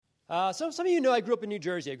So some of you know I grew up in New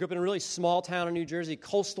Jersey. I grew up in a really small town in New Jersey,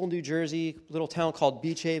 coastal New Jersey, little town called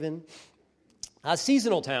Beach Haven. A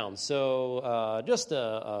seasonal town, so just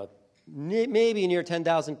maybe near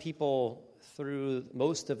 10,000 people through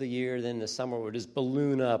most of the year. Then the summer would just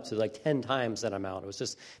balloon up to like 10 times that amount. It was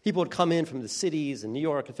just people would come in from the cities in New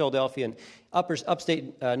York and Philadelphia and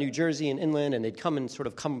upstate New Jersey and inland, and they'd come and sort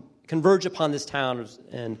of converge upon this town.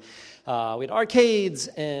 And we had arcades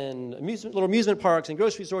and little amusement parks and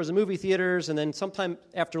grocery stores and movie theaters. And then sometime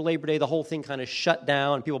after Labor Day, the whole thing kind of shut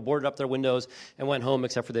down. And people boarded up their windows and went home,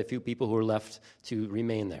 except for the few people who were left to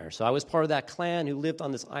remain there. So I was part of that clan who lived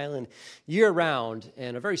on this island year-round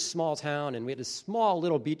in a very small town. And we had a small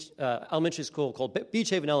little elementary school called Beach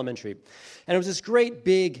Haven Elementary. And it was this great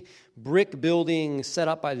big brick building set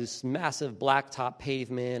up by this massive blacktop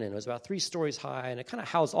pavement, and it was about 3 stories high, and it kind of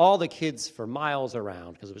housed all the kids for miles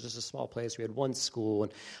around because it was just a small place. We had one school,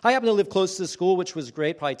 and I happened to live close to the school, which was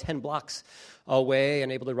great, probably 10 blocks away,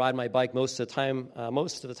 and able to ride my bike most of the time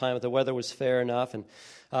if the weather was fair enough. And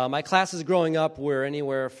my classes growing up were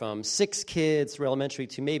anywhere from 6 kids through elementary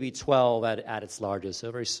to maybe 12 at its largest, so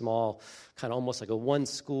a very small, kind of almost like a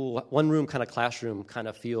one-room kind of classroom kind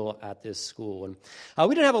of feel at this school. And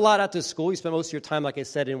we didn't have a lot at this school. You spent most of your time, like I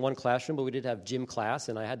said, in one classroom, but we did have gym class,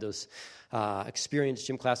 and I had those experienced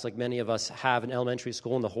gym class like many of us have in elementary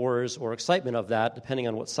school, and the horrors or excitement of that, depending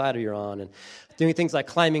on what side you're on, and doing things like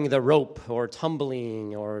climbing the rope or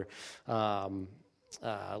tumbling or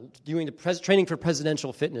doing the training for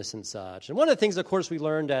presidential fitness and such. And one of the things, of course, we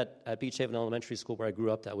learned at Beach Haven Elementary School, where I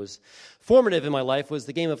grew up, that was formative in my life was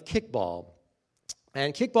the game of kickball.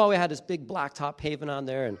 And kickball, we had this big blacktop pavement on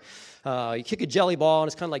there, and you kick a jelly ball, and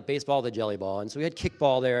it's kind of like baseball, the jelly ball. And so we had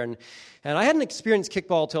kickball there, and I hadn't experienced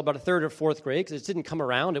kickball until about a 3rd or 4th grade because it didn't come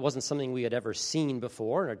around. It wasn't something we had ever seen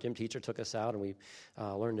before, and our gym teacher took us out, and we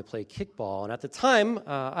learned to play kickball. And at the time,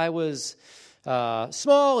 I was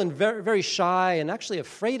small and very, very shy, and actually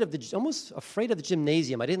almost afraid of the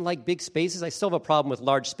gymnasium. I didn't like big spaces. I still have a problem with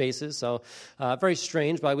large spaces, so very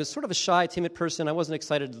strange. But I was sort of a shy, timid person. I wasn't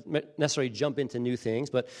excited to necessarily jump into new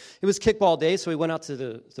things. But it was kickball day, so we went out to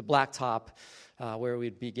the blacktop where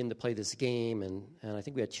we'd begin to play this game. And I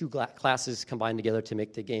think we had 2 classes combined together to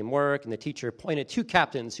make the game work. And the teacher appointed 2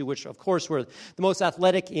 captains, which of course were the most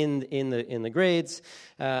athletic in the grades.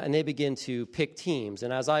 And they began to pick teams.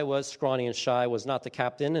 And as I was scrawny and shy, I was not the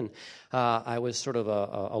captain. And I was sort of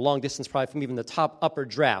a long distance probably from even the top upper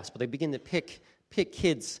drafts. But they began to pick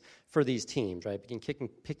kids for these teams, right? Began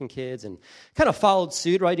picking kids and kind of followed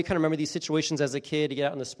suit, right? You kind of remember these situations as a kid. You get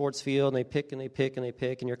out in the sports field, and they pick, and they pick, and they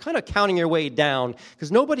pick, and you're kind of counting your way down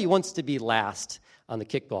because nobody wants to be last on the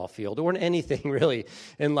kickball field or in anything really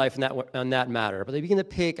in life in that matter. But they begin to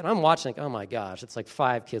pick, and I'm watching like, oh my gosh, it's like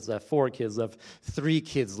 5 kids left, 4 kids left, 3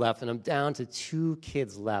 kids left, and I'm down to 2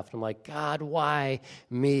 kids left. I'm like, God, why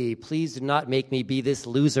me? Please do not make me be this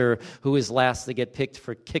loser who is last to get picked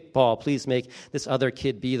for kickball. Please make this other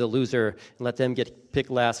kid be the loser and let them get picked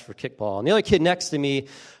last for kickball. And the other kid next to me,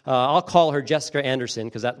 I'll call her Jessica Anderson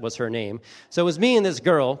because that was her name. So it was me and this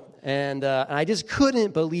girl, and I just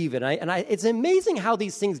couldn't believe it. It's amazing how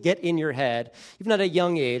these things get in your head, even at a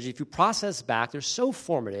young age. If you process back, they're so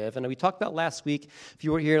formative. And we talked about last week, if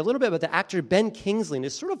you were here, a little bit about the actor Ben Kingsley and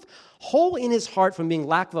this sort of hole in his heart from being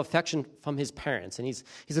lack of affection from his parents. And he's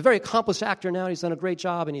a very accomplished actor now. He's done a great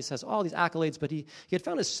job, and he has all these accolades, but he had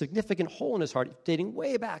found a significant hole in his heart dating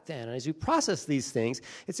way back then. And as you process these things,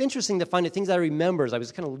 it's interesting to find the things I remember as I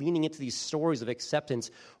was kind of leaning into these stories of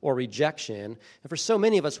acceptance or rejection. And for so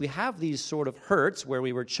many of us, we have these sort of hurts where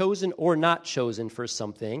we were chosen or not chosen for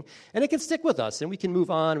something, and it can stick with us, and we can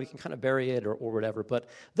move on, we can kind of bury it or whatever, but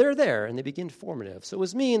they're there, and they begin formative. So it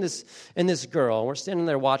was me and this girl, and we're standing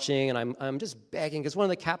there watching, and I'm just begging, because one of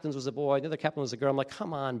the captains was a boy, the other captain was a girl. I'm like,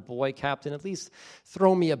 come on, boy captain, at least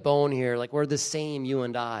throw me a bone here, like we're the same, you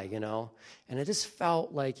and I, you know? And it just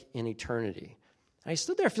felt like an eternity. I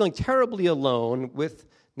stood there feeling terribly alone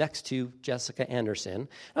next to Jessica Anderson.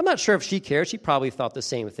 I'm not sure if she cared. She probably thought the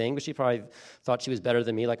same thing, but she probably thought she was better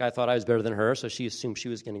than me, like I thought I was better than her, so she assumed she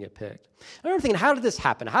was going to get picked. I remember thinking, how did this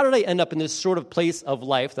happen? How did I end up in this sort of place of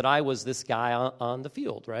life that I was this guy on the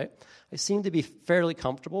field, right? I seemed to be fairly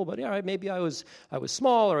comfortable, but yeah, right, maybe I was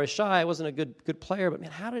small or I was shy. I wasn't a good player, but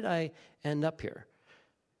man, how did I end up here?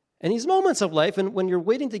 And these moments of life, and when you're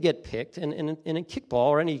waiting to get picked, and in kickball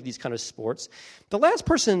or any of these kind of sports, the last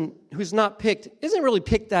person who's not picked isn't really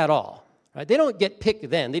picked at all, Right? They don't get picked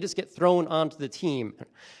then. They just get thrown onto the team.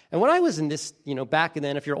 And when I was in this, back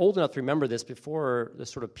then, if you're old enough to remember this, before the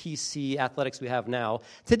sort of PC athletics we have now,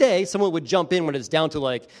 today someone would jump in when it's down to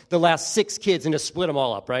like the last 6 kids and just split them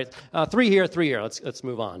all up, right? 3 here, 3 here. Let's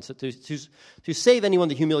move on. So to save anyone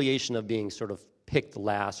the humiliation of being sort of picked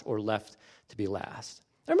last or left to be last.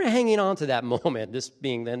 I remember hanging on to that moment, this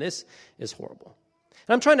is horrible.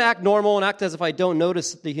 And I'm trying to act normal and act as if I don't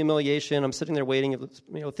notice the humiliation. I'm sitting there waiting,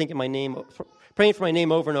 thinking my name, praying for my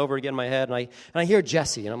name over and over again in my head. And I hear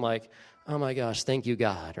Jesse, and I'm like, oh my gosh, thank you,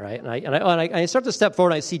 God, right? And I start to step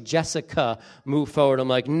forward, and I see Jessica move forward. I'm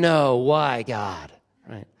like, no, why, God,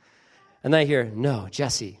 right? And then I hear, no,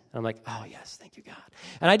 Jesse. And I'm like, oh yes, thank you, God.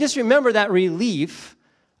 And I just remember that relief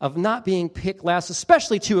of not being picked last,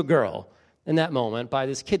 especially to a girl in that moment by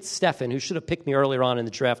this kid, Stefan, who should have picked me earlier on in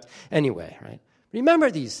the draft anyway, right?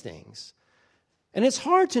 Remember these things. And it's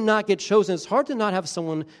hard to not get chosen. It's hard to not have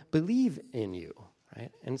someone believe in you,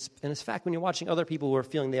 right? And it's in fact when you're watching other people who are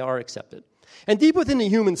feeling they are accepted. And deep within the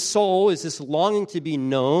human soul is this longing to be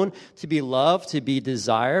known, to be loved, to be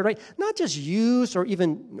desired, right? Not just used or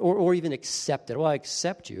even accepted. Well, I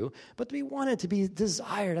accept you, but to be wanted, to be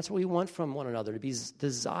desired. That's what we want from one another, to be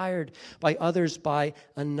desired by others, by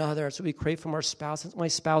another. That's what we crave from our spouse. That's my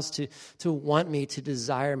spouse to want me, to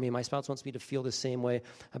desire me. My spouse wants me to feel the same way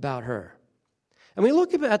about her. And we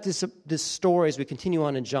look at this story as we continue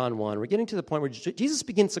on in John 1. We're getting to the point where Jesus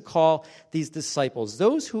begins to call these disciples,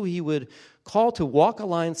 those who he would call to walk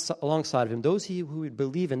alongside of him, those who would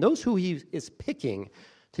believe in, those who he is picking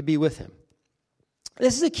to be with him.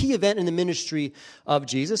 This is a key event in the ministry of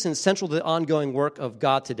Jesus and central to the ongoing work of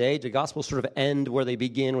God today. The Gospels sort of end where they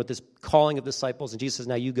begin with this calling of disciples, and Jesus says,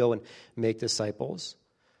 now you go and make disciples.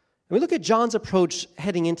 And we look at John's approach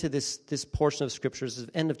heading into this portion of Scriptures,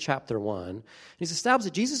 the end of chapter 1. He's established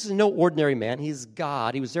that Jesus is no ordinary man. He's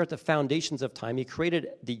God. He was there at the foundations of time. He created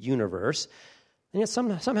the universe. And yet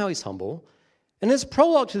somehow he's humble. And this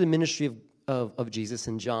prologue to the ministry of Jesus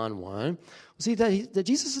in John 1, we see that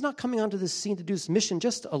Jesus is not coming onto this scene to do this mission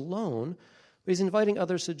just alone, but he's inviting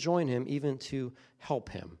others to join him, even to help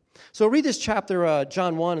him. So read this chapter,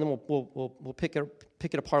 John 1, and then we'll pick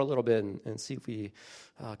it apart a little bit and see if we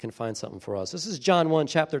can find something for us. This is John 1,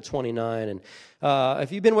 chapter 29. And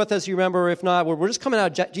if you've been with us, you remember. If not, we're just coming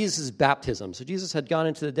out of Jesus' baptism. So Jesus had gone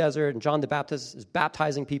into the desert, and John the Baptist is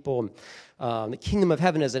baptizing people. And the kingdom of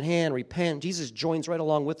heaven is at hand. Repent. Jesus joins right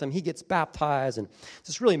along with them. He gets baptized. And it's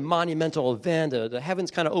this really monumental event. The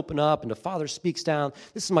heavens kind of open up, and the Father speaks down.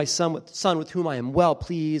 This is my son with whom I am well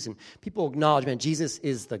pleased. And people acknowledge, man, Jesus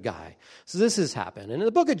is the guy. So this has happened. And in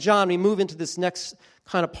the book of John, we move into this next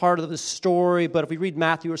kind of part of the story. But if we read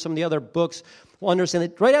Matthew or some of the other books, we'll understand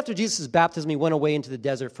that right after Jesus' baptism, he went away into the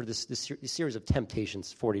desert for this series of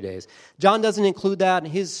temptations, 40 days. John doesn't include that. In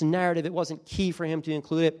his narrative, it wasn't key for him to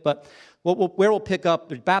include it. But where we'll pick up,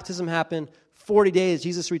 the baptism happened, 40 days,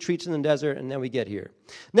 Jesus retreats in the desert, and then we get here.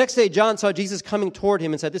 Next day, John saw Jesus coming toward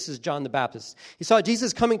him and said, this is John the Baptist. He saw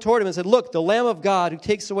Jesus coming toward him and said, look, the Lamb of God who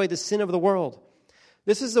takes away the sin of the world.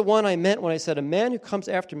 This is the one I meant when I said, a man who comes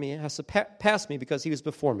after me has to pass me because he was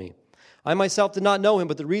before me. I myself did not know him,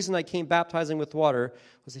 but the reason I came baptizing with water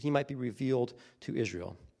was that he might be revealed to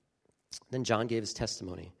Israel. Then John gave his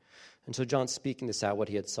testimony. And so John's speaking this out, what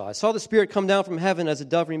he had saw. I saw the Spirit come down from heaven as a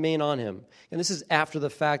dove remain on him. And this is after the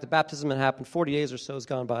fact. The baptism had happened. 40 days or so has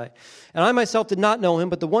gone by. And I myself did not know him,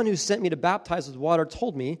 but the one who sent me to baptize with water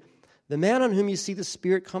told me, the man on whom you see the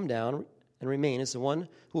Spirit come down and remain is the one who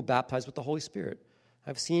will baptize with the Holy Spirit.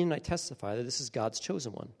 I've seen and I testify that this is God's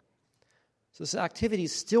chosen one. So this activity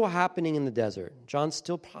is still happening in the desert. John's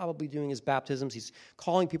still probably doing his baptisms. He's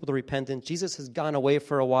calling people to repentance. Jesus has gone away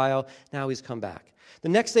for a while. Now he's come back. The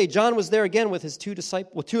next day, John was there again with two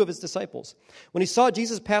of his disciples. When he saw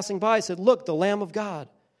Jesus passing by, he said, look, the Lamb of God.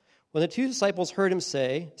 When the 2 disciples heard him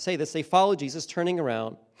say this, they followed Jesus, turning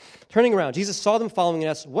around. Jesus saw them following and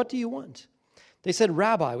asked, what do you want? They said,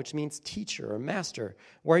 Rabbi, which means teacher or master,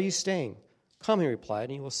 where are you staying? Come, he replied,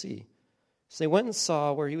 and you will see. So they went and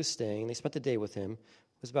saw where he was staying, and they spent the day with him.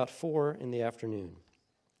 It was about 4 p.m.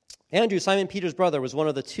 Andrew, Simon Peter's brother, was one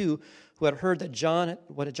of the 2 who had heard that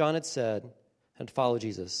what John had said, and followed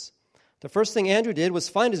Jesus. The first thing Andrew did was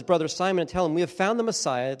find his brother Simon and tell him, we have found the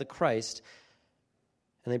Messiah, the Christ.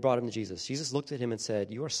 And they brought him to Jesus. Jesus looked at him and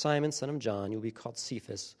said, you are Simon, son of John. You will be called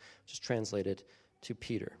Cephas, which is translated to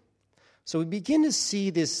Peter. So we begin to see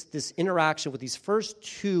this interaction with these first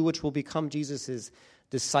 2, which will become Jesus'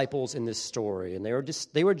 disciples in this story. And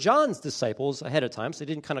they were John's disciples ahead of time, so they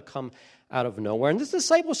didn't kind of come out of nowhere. And this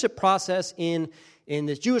discipleship process in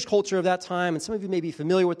the Jewish culture of that time, and some of you may be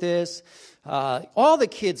familiar with this, all the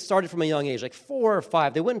kids started from a young age, like 4 or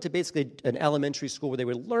 5. They went into basically an elementary school where they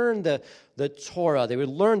would learn the Torah. They would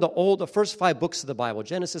learn the first 5 books of the Bible,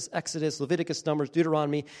 Genesis, Exodus, Leviticus, Numbers,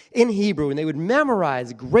 Deuteronomy, in Hebrew. And they would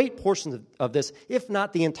memorize great portions of this, if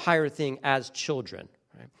not the entire thing, as children.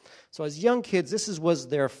 Right? So as young kids, was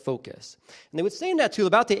their focus. And they would stay in that till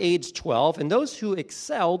about the age 12, and those who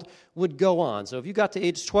excelled would go on. So if you got to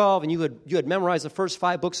age 12 and you had memorized the first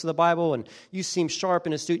 5 books of the Bible and you seemed sharp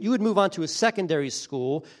and astute, you would move on to a secondary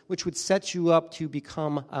school, which would set you up to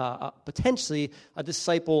become potentially a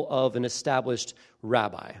disciple of an established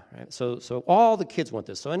rabbi. Right? So all the kids want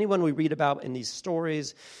this. So anyone we read about in these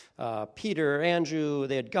stories, Peter, Andrew,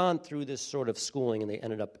 they had gone through this sort of schooling and they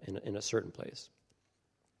ended up in a certain place.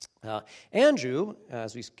 Andrew,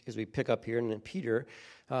 as we pick up here, and then Peter,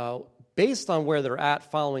 based on where they're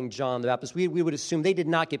at following John the Baptist, we would assume they did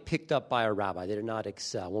not get picked up by a rabbi. They did not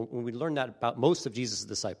excel. When we learn that about most of Jesus'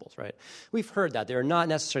 disciples, right? We've heard that. They're not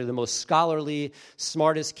necessarily the most scholarly,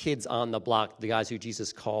 smartest kids on the block, the guys who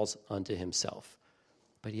Jesus calls unto himself.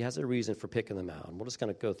 But he has a reason for picking them out. And we're just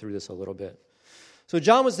going to go through this a little bit. So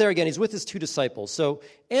John was there again. He's with his 2 disciples. So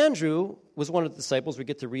Andrew was one of the disciples. We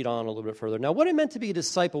get to read on a little bit further. Now, what it meant to be a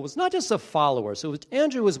disciple was not just a follower. So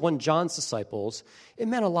Andrew was one of John's disciples. It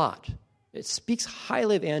meant a lot. It speaks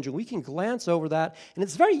highly of Andrew. We can glance over that, and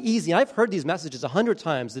it's very easy. I've heard these messages 100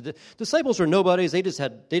 times. The disciples were nobodies. They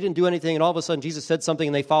didn't do anything, and all of a sudden Jesus said something,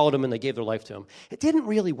 and they followed him, and they gave their life to him. It didn't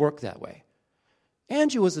really work that way.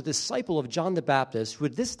 Andrew was a disciple of John the Baptist, who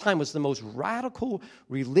at this time was the most radical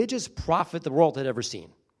religious prophet the world had ever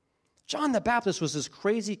seen. John the Baptist was this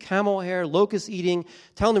crazy camel hair, locust eating,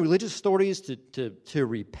 telling the religious stories to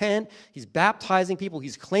repent. He's baptizing people.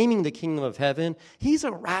 He's claiming the kingdom of heaven. He's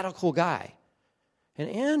a radical guy. And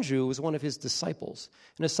Andrew was one of his disciples.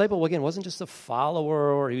 And a disciple, again, wasn't just a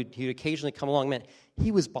follower or he'd occasionally come along. Man,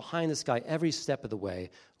 he was behind this guy every step of the way,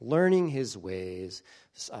 learning his ways,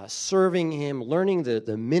 serving him, learning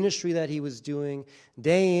the ministry that he was doing,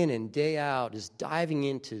 day in and day out, just diving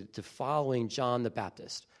into following John the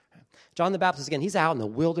Baptist. John the Baptist, again, he's out in the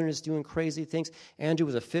wilderness doing crazy things. Andrew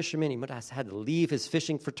was a fisherman. He might have had to leave his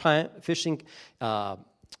fishing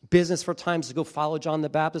business for times to go follow John the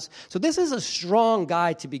Baptist. So this is a strong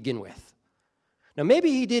guy to begin with. Now,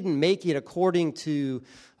 maybe he didn't make it according to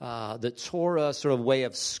the Torah sort of way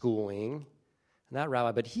of schooling, that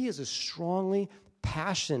rabbi, but he is a strongly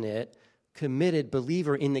passionate, committed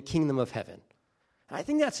believer in the kingdom of heaven. And I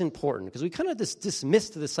think that's important because we kind of dismiss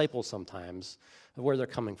the disciples sometimes of where they're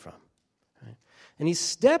coming from. Right? And he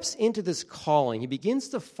steps into this calling. He begins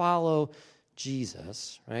to follow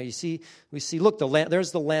Jesus, right? We see, look,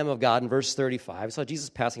 there's the Lamb of God in verse 35. We saw Jesus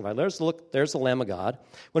passing by. There's the Lamb of God.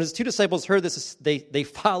 When his 2 disciples heard this, they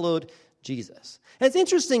followed Jesus. And it's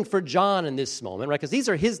interesting for John in this moment, right? Because these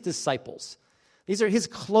are his disciples. These are his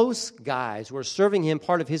close guys who are serving him,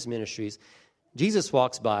 part of his ministries. Jesus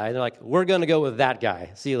walks by, and they're like, we're going to go with that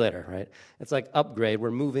guy. See you later, right? It's like upgrade.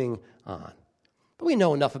 We're moving on. But we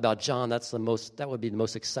know enough about John. That would be the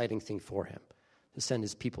most exciting thing for him, to send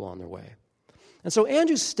his people on their way. And so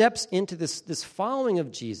Andrew steps into this following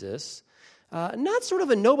of Jesus, not sort of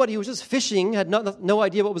a nobody who was just fishing, had no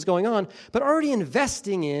idea what was going on, but already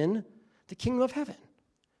investing in the kingdom of heaven.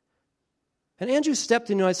 And Andrew stepped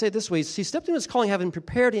into, I say it this way, he stepped into his calling having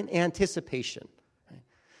prepared in anticipation. Right?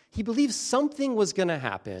 He believed something was going to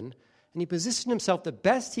happen, and he positioned himself the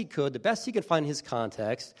best he could find in his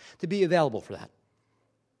context, to be available for that.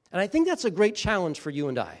 And I think that's a great challenge for you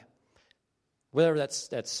and I. Whether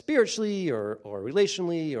that's spiritually or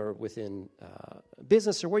relationally or within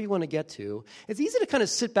business or where you want to get to, it's easy to kind of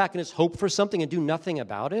sit back and just hope for something and do nothing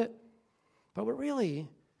about it. But what really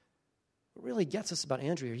gets us about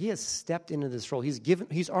Andrew here, he has stepped into this role.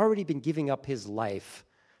 He's already been giving up his life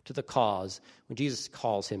to the cause when Jesus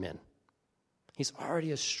calls him in. He's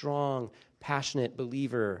already a strong, passionate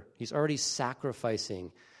believer. He's already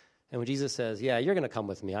sacrificing. And when Jesus says, yeah, you're going to come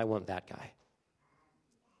with me, I want that guy.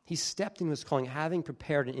 He stepped into his calling, having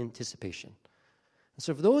prepared in anticipation. And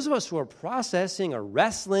so for those of us who are processing or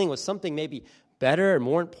wrestling with something maybe better and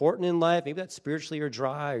more important in life, maybe that's spiritually you're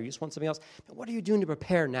dry or you just want something else, what are you doing to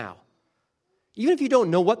prepare now? Even if you don't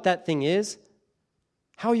know what that thing is,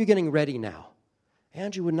 how are you getting ready now?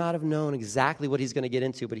 Andrew would not have known exactly what he's going to get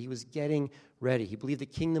into, but he was getting ready. He believed the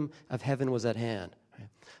kingdom of heaven was at hand.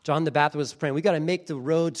 John the Baptist was praying, we got to make the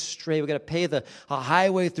road straight. We got to pave a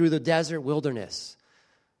highway through the desert wilderness.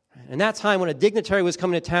 In that time, when a dignitary was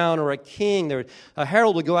coming to town or a king, a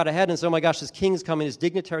herald would go out ahead and say, oh my gosh, this king's coming, this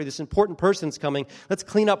dignitary, this important person's coming. Let's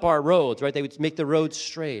clean up our roads, right? They would make the roads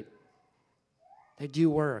straight. They do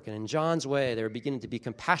work. And in John's way, they were beginning to be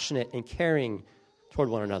compassionate and caring toward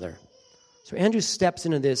one another. So Andrew steps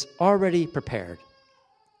into this already prepared.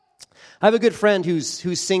 I have a good friend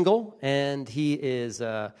who's single, and he is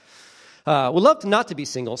would love not to be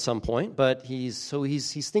single at some point, but he's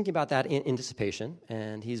thinking about that in anticipation,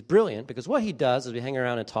 and he's brilliant because what he does is we hang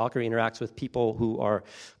around and talk, or he interacts with people who are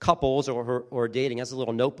couples or dating, has a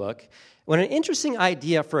little notebook. When an interesting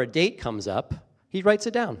idea for a date comes up, he writes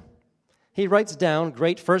it down. He writes down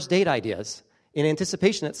great first date ideas in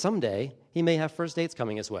anticipation that someday he may have first dates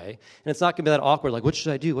coming his way, and it's not going to be that awkward, like, what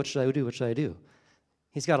should I do, what should I do, what should I do?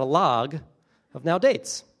 He's got a log of now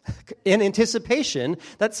dates in anticipation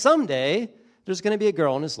that someday there's going to be a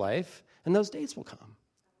girl in his life, and those dates will come.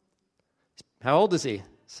 How old is he?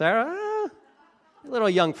 Sarah? A little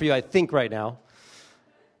young for you, I think, right now.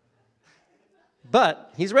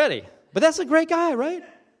 But he's ready. But that's a great guy, right?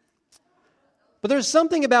 But there's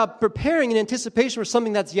something about preparing in anticipation for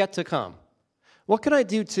something that's yet to come. What can I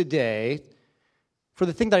do today for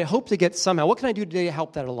the thing that I hope to get somehow? What can I do today to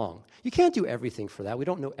help that along? You can't do everything for that. We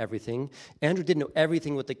don't know everything. Andrew didn't know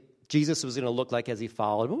everything what Jesus was going to look like as he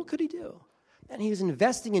followed. But what could he do? And he was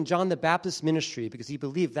investing in John the Baptist's ministry because he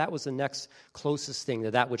believed that was the next closest thing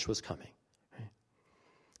to that which was coming. Right?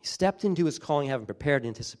 He stepped into his calling, having prepared in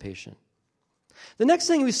anticipation. The next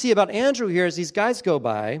thing we see about Andrew here is these guys go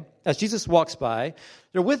by, as Jesus walks by,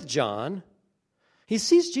 they're with John. He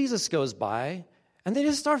sees Jesus goes by, and they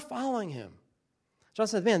just start following him. John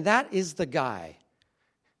says, man, that is the guy.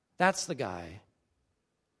 That's the guy.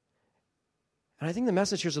 And I think the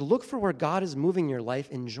message here is to look for where God is moving in your life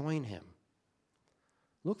and join him.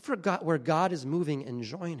 Look for where God is moving and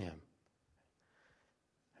join him.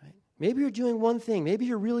 Right? Maybe you're doing one thing. Maybe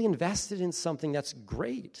you're really invested in something that's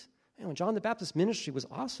great. Man, John the Baptist's ministry was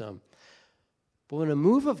awesome. But when a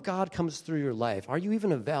move of God comes through your life, are you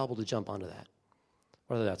even available to jump onto that?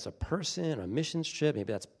 Whether that's a person, a missions trip,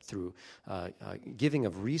 maybe that's through giving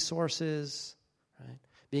of resources, right?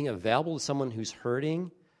 Being available to someone who's hurting.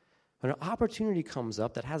 When an opportunity comes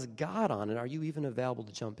up that has God on it, are you even available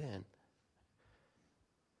to jump in?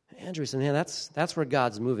 And Andrew said, man, that's where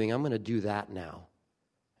God's moving. I'm going to do that now.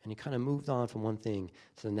 And he kind of moved on from one thing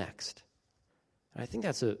to the next. And I think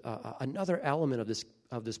that's another element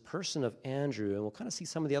of this person of Andrew, and we'll kind of see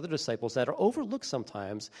some of the other disciples that are overlooked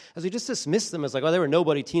sometimes as we just dismiss them as like, oh, they were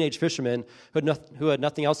nobody, teenage fishermen who had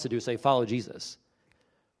nothing else to do, so they follow Jesus.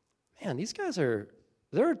 Man, these guys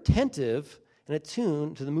they're attentive and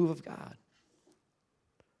attuned to the move of God.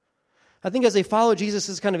 I think as they follow Jesus,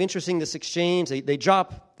 this is kind of interesting, this exchange. They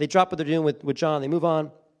drop what they're doing with John. They move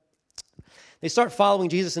on. They start following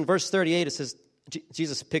Jesus. In verse 38, it says,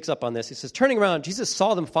 Jesus picks up on this. He says, turning around, Jesus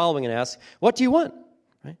saw them following and asked, what do you want?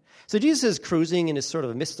 Right? So Jesus is cruising in this sort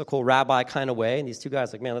of mystical rabbi kind of way, and these two guys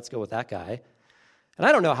are like, man, let's go with that guy. And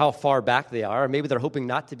I don't know how far back they are. Maybe they're hoping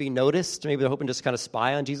not to be noticed. Maybe they're hoping to just kind of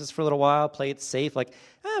spy on Jesus for a little while, play it safe, like,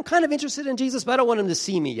 I'm kind of interested in Jesus, but I don't want him to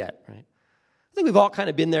see me yet. Right? I think we've all kind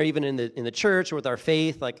of been there, even in the church or with our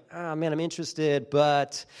faith, like, man, I'm interested,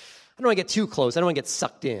 but I don't want to get too close. I don't want to get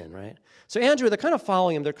sucked in, right? So Andrew, they're kind of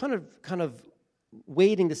following him. They're kind of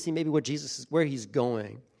waiting to see maybe where he's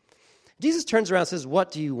going. Jesus turns around and says,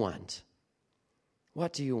 what do you want?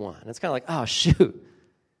 What do you want? And it's kind of like, oh, shoot,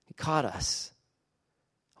 he caught us.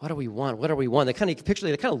 What do we want? What do we want? They kind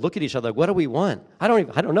of look at each other like, what do we want? I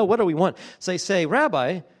don't know. What do we want? So they say,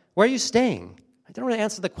 Rabbi, where are you staying? They don't really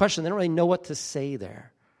answer the question. They don't really know what to say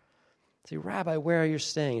there. They say, Rabbi, where are you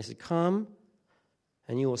staying? He said, come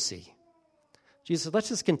and you will see. Jesus said, let's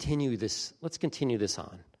just continue this. Let's continue this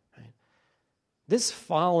on. Right? This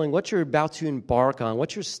following, what you're about to embark on,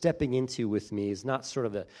 what you're stepping into with me is not sort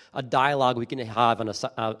of a dialogue we can have on the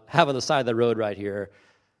side of the road right here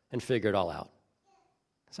and figure it all out.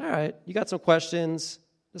 It's all right. You got some questions.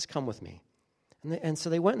 Just come with me. And so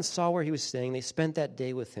they went and saw where he was staying. They spent that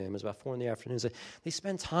day with him. It was about 4 PM. They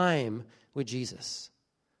spent time with Jesus.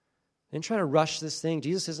 They didn't try to rush this thing.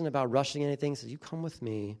 Jesus isn't about rushing anything. He says, you come with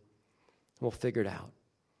me, and we'll figure it out.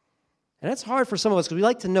 And that's hard for some of us because we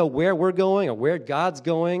like to know where we're going or where God's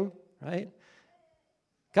going, right?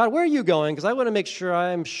 God, where are you going? Because I want to make sure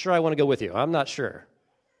I want to go with you. I'm not sure.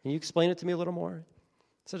 Can you explain it to me a little more?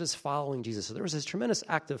 So just following Jesus. So there was this tremendous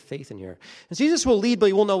act of faith in here. And Jesus will lead, but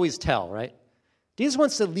he won't always tell, right? Jesus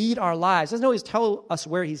wants to lead our lives. He doesn't always tell us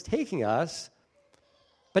where he's taking us,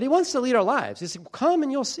 but he wants to lead our lives. He says, come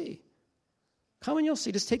and you'll see. Come and you'll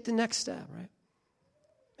see. Just take the next step, right?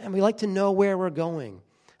 And we like to know where we're going.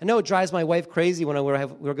 I know it drives my wife crazy when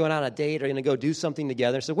we're going on a date or going to go do something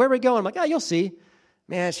together. So where are we going? I'm like, you'll see.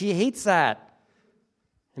 Man, she hates that.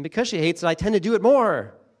 And because she hates it, I tend to do it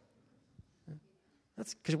more.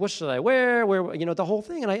 That's because what should I wear? Where, the whole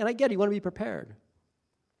thing. And I get it. You want to be prepared.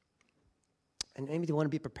 And maybe you want to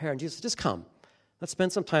be prepared. And Jesus said, just come. Let's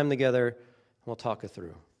spend some time together, and we'll talk it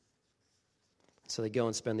through. So they go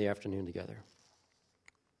and spend the afternoon together.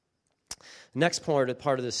 The next part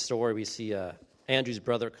of this story, we see Andrew's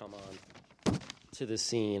brother come on to the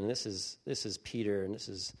scene. And this is Peter, and this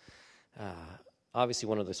is obviously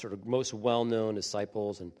one of the sort of most well-known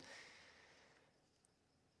disciples. And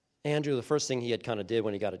Andrew, the first thing he had kind of did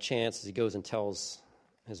when he got a chance is he goes and tells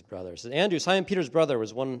his brother. He says, Andrew, Simon Peter's brother,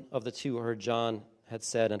 was one of the two who heard John had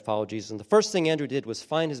said and followed Jesus. And the first thing Andrew did was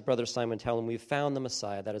find his brother Simon and tell him, we've found the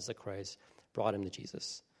Messiah, that is the Christ, brought him to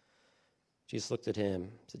Jesus. Jesus looked at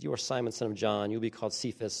him, said, you are Simon, son of John. You'll be called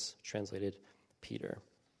Cephas, translated Peter.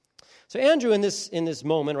 So Andrew, in this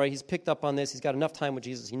moment, right, he's picked up on this. He's got enough time with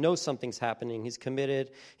Jesus. He knows something's happening. He's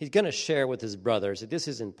committed. He's going to share with his brothers that this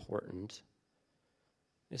is important.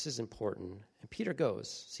 This is important. And Peter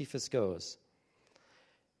goes. Cephas goes.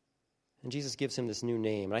 And Jesus gives him this new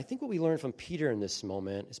name. And I think what we learn from Peter in this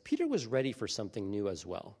moment is Peter was ready for something new as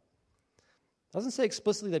well. It doesn't say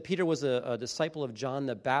explicitly that Peter was a disciple of John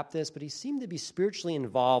the Baptist, but he seemed to be spiritually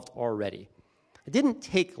involved already. It didn't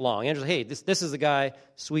take long. Andrew's, hey, this is the guy.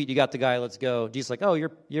 Sweet, you got the guy. Let's go. Jesus like, oh,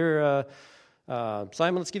 you're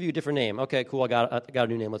Simon. Let's give you a different name. Okay, cool. I got a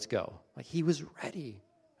new name. Let's go. Like he was ready.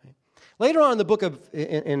 Right? Later on in the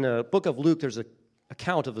book of Luke, there's an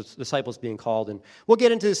account of the disciples being called, and we'll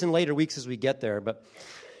get into this in later weeks as we get there. But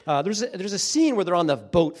there's a scene where they're on the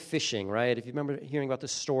boat fishing, right? If you remember hearing about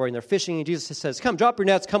this story, and they're fishing, and Jesus says, come, drop your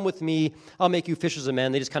nets, come with me, I'll make you fishers of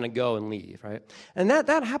men. They just kind of go and leave, right? And that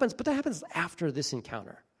happens, but that happens after this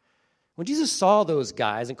encounter. When Jesus saw those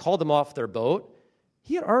guys and called them off their boat,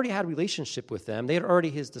 he had already had a relationship with them. They had already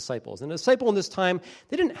his disciples. And the disciple in this time,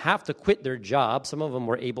 they didn't have to quit their job. Some of them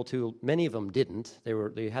were able to. Many of them didn't.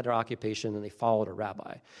 They had their occupation, and they followed a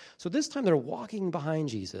rabbi. So this time they're walking behind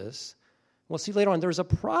Jesus. We'll see later on, there's a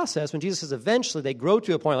process when Jesus says eventually they grow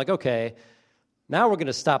to a point like, okay, now we're going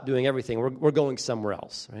to stop doing everything. We're going somewhere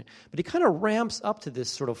else, right? But he kind of ramps up to this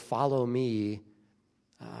sort of follow me,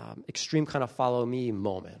 extreme kind of follow me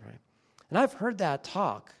moment, right? And I've heard that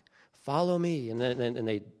talk, follow me. And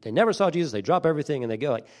then they never saw Jesus. They drop everything and they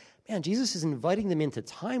go like, man, Jesus is inviting them into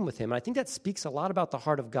time with him. And I think that speaks a lot about the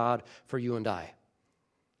heart of God for you and I.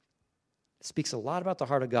 It speaks a lot about the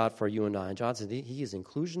heart of God for you and I. And John says he is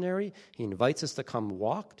inclusionary. He invites us to come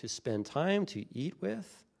walk, to spend time, to eat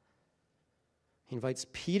with. He invites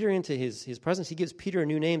Peter into his presence. He gives Peter a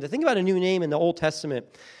new name. The thing about a new name in the Old Testament,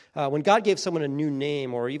 when God gave someone a new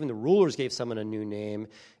name, or even the rulers gave someone a new name,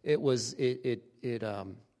 it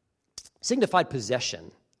signified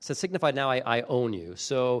possession. So it signified now I own you.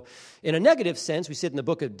 So in a negative sense, we see it in the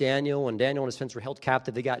book of Daniel. When Daniel and his friends were held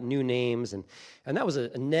captive, they got new names. And that was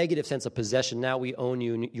a negative sense of possession. Now we own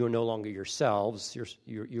you, and you're no longer yourselves.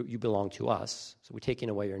 You belong to us. So we're taking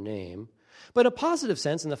away your name. But in a positive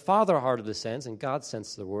sense, in the Father heart of the sense, in God's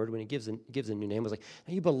sense of the word, when he gives a new name, it was like,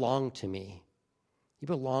 now you belong to me. You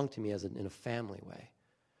belong to me in a family way.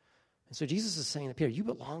 And so Jesus is saying to Peter, you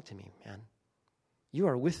belong to me, man. You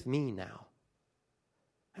are with me now.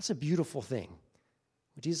 That's a beautiful thing.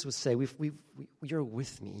 Jesus would say, you're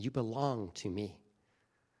with me. You belong to me.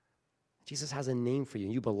 Jesus has a name for you.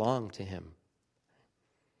 You belong to him.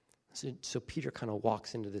 So Peter kind of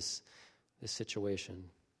walks into this situation.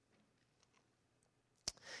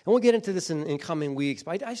 And we'll get into this in coming weeks,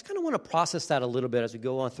 but I just kind of want to process that a little bit as we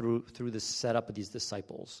go on through this setup of these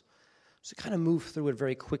disciples. So kind of move through it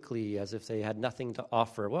very quickly as if they had nothing to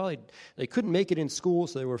offer. Well, they couldn't make it in school,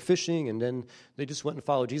 so they were fishing, and then they just went and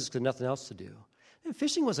followed Jesus because nothing else to do. And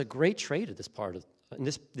fishing was a great trade at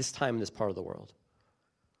this time in this part of the world.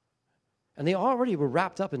 And they already were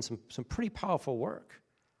wrapped up in some pretty powerful work.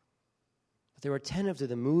 But they were attentive to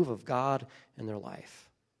the move of God in their life.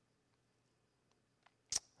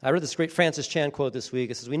 I read this great Francis Chan quote this week.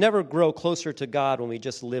 It says, we never grow closer to God when we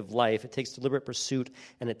just live life. It takes deliberate pursuit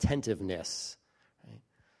and attentiveness. Right?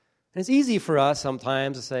 And it's easy for us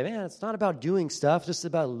sometimes to say, man, it's not about doing stuff, it's just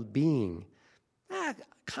about being.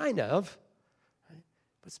 Kind of. Right?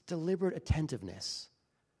 But it's deliberate attentiveness.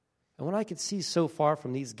 And what I could see so far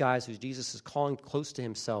from these guys who Jesus is calling close to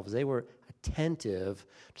himself is they were attentive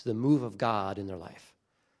to the move of God in their life.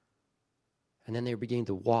 And then they were beginning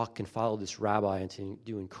to walk and follow this rabbi and to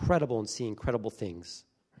do incredible and see incredible things.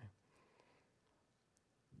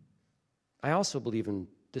 I also believe in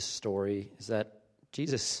this story is that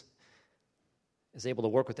Jesus is able to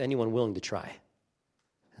work with anyone willing to try.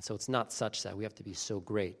 And so it's not such that we have to be so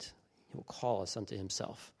great. He will call us unto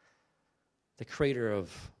himself, the creator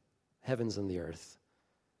of heavens and the earth,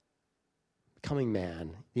 becoming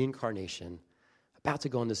man, the incarnation, about to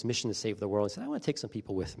go on this mission to save the world. He said, I want to take some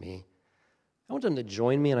people with me. I want them to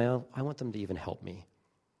join me, and I want them to even help me.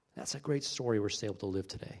 That's a great story we're still able to live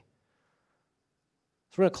today.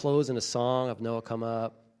 So we're going to close in a song of Noah Come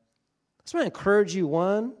Up. I just want to encourage you,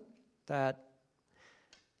 one, that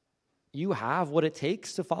you have what it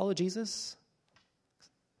takes to follow Jesus.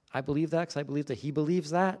 I believe that because I believe that he believes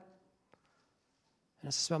that. And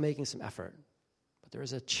it's just about making some effort. But there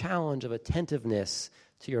is a challenge of attentiveness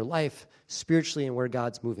to your life spiritually and where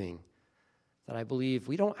God's moving that I believe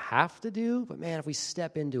we don't have to do, but man, if we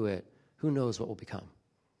step into it, who knows what will become?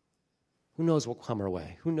 Who knows what will come our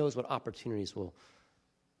way? Who knows what opportunities will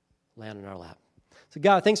land in our lap? So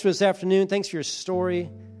God, thanks for this afternoon. Thanks for your story.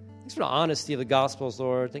 Thanks for the honesty of the Gospels,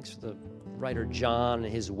 Lord. Thanks for the writer John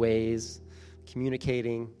and his ways,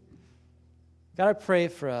 communicating. God, I pray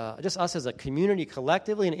for just us as a community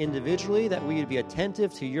collectively and individually that we would be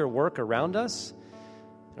attentive to your work around us,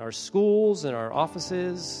 in our schools, in our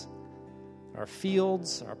offices, in our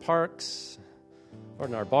fields, in our parks, or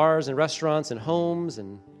in our bars and restaurants and homes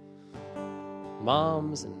and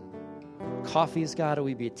moms and coffees, God. Would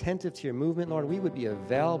we be attentive to your movement, Lord? We would be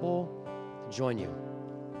available to join you.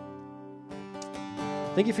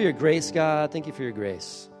 Thank you for your grace, God. Thank you for your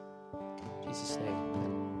grace. In Jesus' name, amen.